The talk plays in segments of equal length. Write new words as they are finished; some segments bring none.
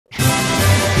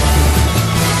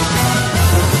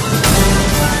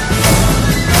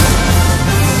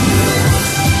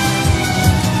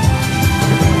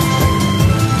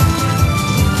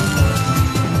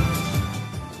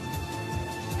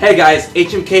Hey guys,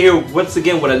 HMK here once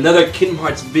again with another Kingdom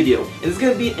Hearts video. And it's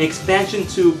going to be an expansion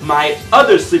to my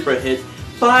other sleeper hit,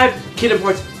 5 Kingdom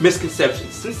Hearts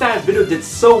Misconceptions. Since that video did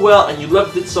so well and you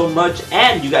loved it so much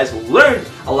and you guys learned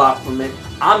a lot from it,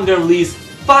 I'm going to release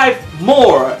 5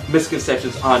 more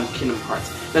misconceptions on Kingdom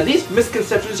Hearts. Now these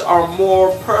misconceptions are more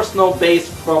personal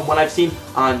based from what I've seen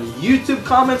on YouTube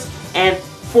comments and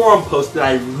forum posts that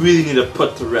I really need to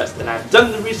put to rest. And I've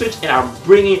done the research and I'm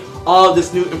bringing all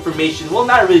this new information, well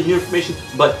not really new information,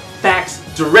 but facts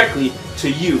directly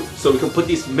to you so we can put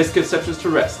these misconceptions to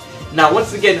rest. Now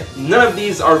once again, none of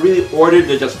these are really ordered,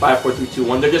 they're just 5, 4, 3, 2,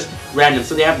 1, they're just random,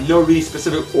 so they have no really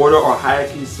specific order or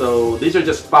hierarchy, so these are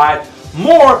just 5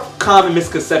 more common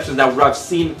misconceptions that I've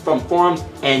seen from forums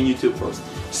and YouTube posts.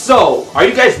 So, are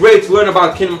you guys ready to learn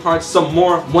about Kingdom Hearts some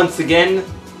more once again?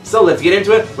 So let's get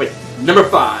into it with number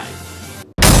 5.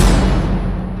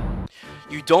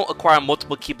 You don't acquire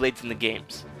multiple Keyblades in the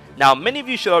games. Now many of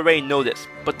you should already know this,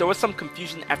 but there was some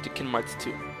confusion after Kingdom Hearts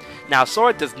 2. Now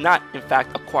Sora does not in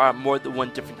fact acquire more than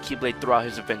one different Keyblade throughout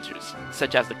his adventures,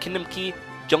 such as the Kingdom Key,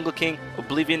 Jungle King,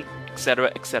 Oblivion,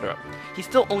 etc, etc. He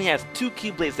still only has 2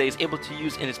 Keyblades that he is able to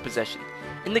use in his possession.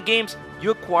 In the games,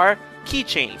 you acquire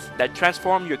keychains that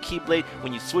transform your Keyblade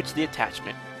when you switch the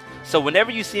attachment. So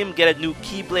whenever you see him get a new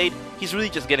Keyblade, he's really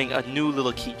just getting a new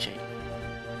little keychain.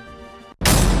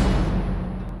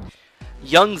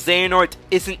 Young Xehanort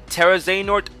isn't Terra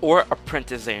Xehanort or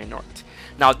Apprentice Xehanort.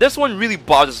 Now this one really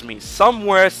bothers me.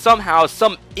 Somewhere, somehow,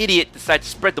 some idiot decides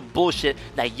to spread the bullshit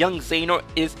that Young Xehanort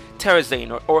is Terra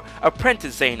Xehanort or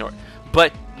Apprentice Xehanort.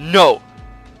 But no.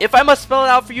 If I must spell it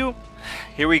out for you,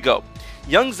 here we go.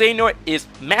 Young Xehanort is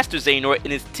Master Xehanort in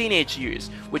his teenage years,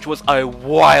 which was a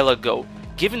while ago,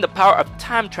 given the power of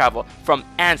time travel from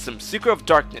Ansem, Seeker of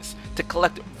Darkness, to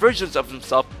collect versions of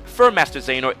himself for Master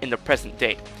Xehanort in the present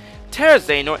day. Terra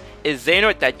Xehanort is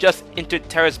Xehanort that just entered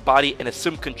Terra's body and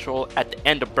assumed control at the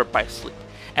end of Birth by Sleep.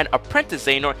 And Apprentice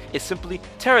Xehanort is simply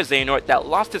Terra Xehanort that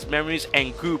lost his memories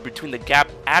and grew between the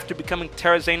gap after becoming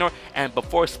Terra Xehanort and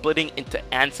before splitting into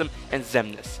Ansem and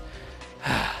Xemnas.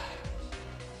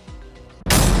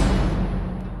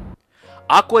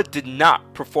 Aqua did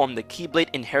not perform the Keyblade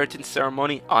inheritance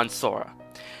ceremony on Sora.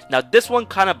 Now this one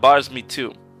kinda bothers me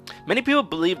too. Many people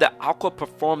believe that Aqua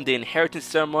performed the inheritance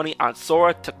ceremony on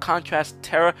Sora to contrast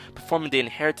Terra performing the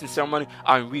inheritance ceremony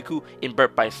on Riku in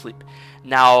Birth by Sleep.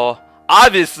 Now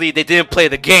obviously they didn't play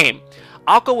the game.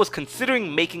 Aqua was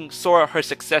considering making Sora her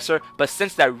successor, but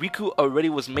since that Riku already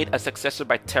was made a successor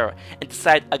by Terra and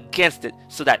decided against it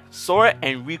so that Sora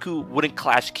and Riku wouldn't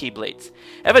clash Keyblades.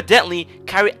 Evidently,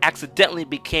 Kairi accidentally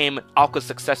became Aqua's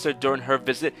successor during her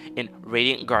visit in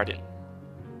Radiant Garden.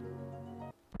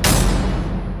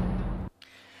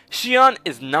 Xion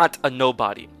is not a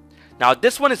nobody. Now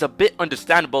this one is a bit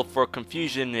understandable for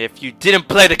confusion if you didn't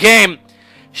play the game.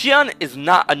 Xion is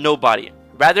not a nobody.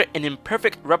 Rather, an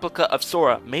imperfect replica of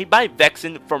Sora made by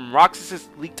Vexen from Roxas's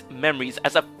leaked memories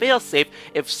as a failsafe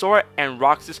if Sora and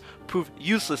Roxas prove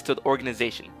useless to the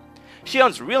organization.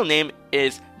 Xion's real name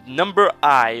is Number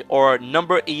I or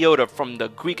Number Iota from the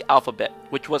Greek alphabet,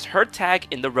 which was her tag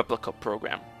in the replica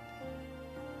program.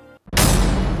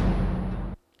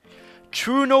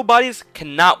 True nobodies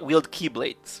cannot wield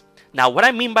Keyblades. Now what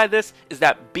I mean by this is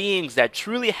that beings that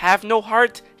truly have no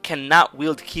heart cannot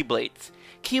wield Keyblades.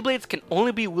 Keyblades can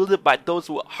only be wielded by those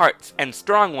with hearts, and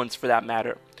strong ones for that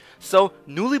matter. So,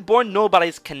 newly born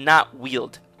nobodies cannot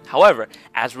wield. However,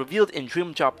 as revealed in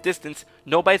Dream Drop Distance,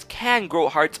 nobodies can grow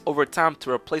hearts over time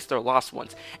to replace their lost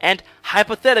ones, and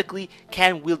hypothetically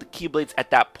can wield Keyblades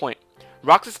at that point.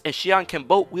 Roxas and Xion can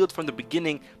both wield from the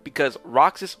beginning because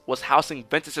Roxas was housing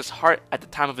Ventus's heart at the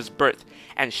time of his birth,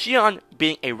 and Xion,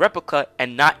 being a replica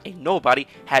and not a nobody,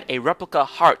 had a replica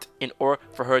heart in order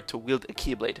for her to wield a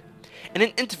Keyblade. In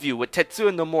an interview with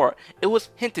Tetsuya Nomura, it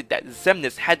was hinted that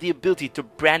Xemnas had the ability to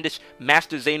brandish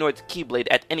Master Xehanort's Keyblade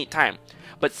at any time,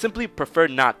 but simply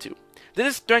preferred not to. This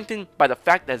is strengthened by the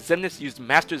fact that Xemnas used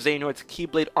Master Xehanort's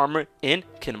Keyblade armor in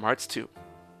Kingdom Hearts 2.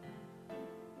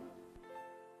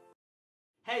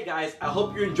 Hey guys, I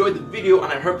hope you enjoyed the video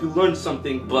and I hope you learned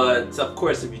something, but of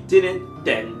course if you didn't,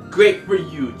 then great for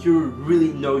you. You really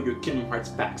know your Kingdom Hearts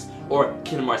facts or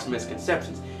Kingdom Hearts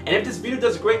misconceptions. And if this video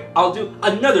does great, I'll do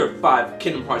another 5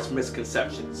 Kingdom Hearts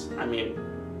misconceptions. I mean,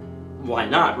 why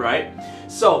not, right?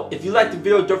 So if you liked the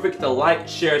video, don't forget to like,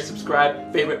 share,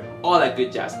 subscribe, favorite, all that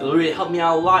good jazz. It'll really help me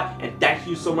out a lot, and thank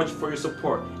you so much for your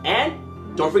support.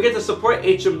 And don't forget to support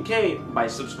HMK by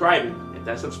subscribing. Hit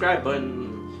that subscribe button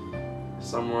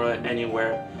somewhere,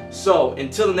 anywhere. So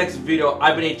until the next video,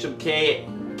 I've been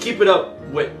HMK. Keep it up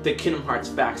with the Kingdom Hearts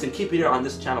facts, and keep it here on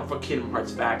this channel for Kingdom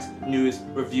Hearts facts, news,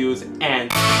 reviews, and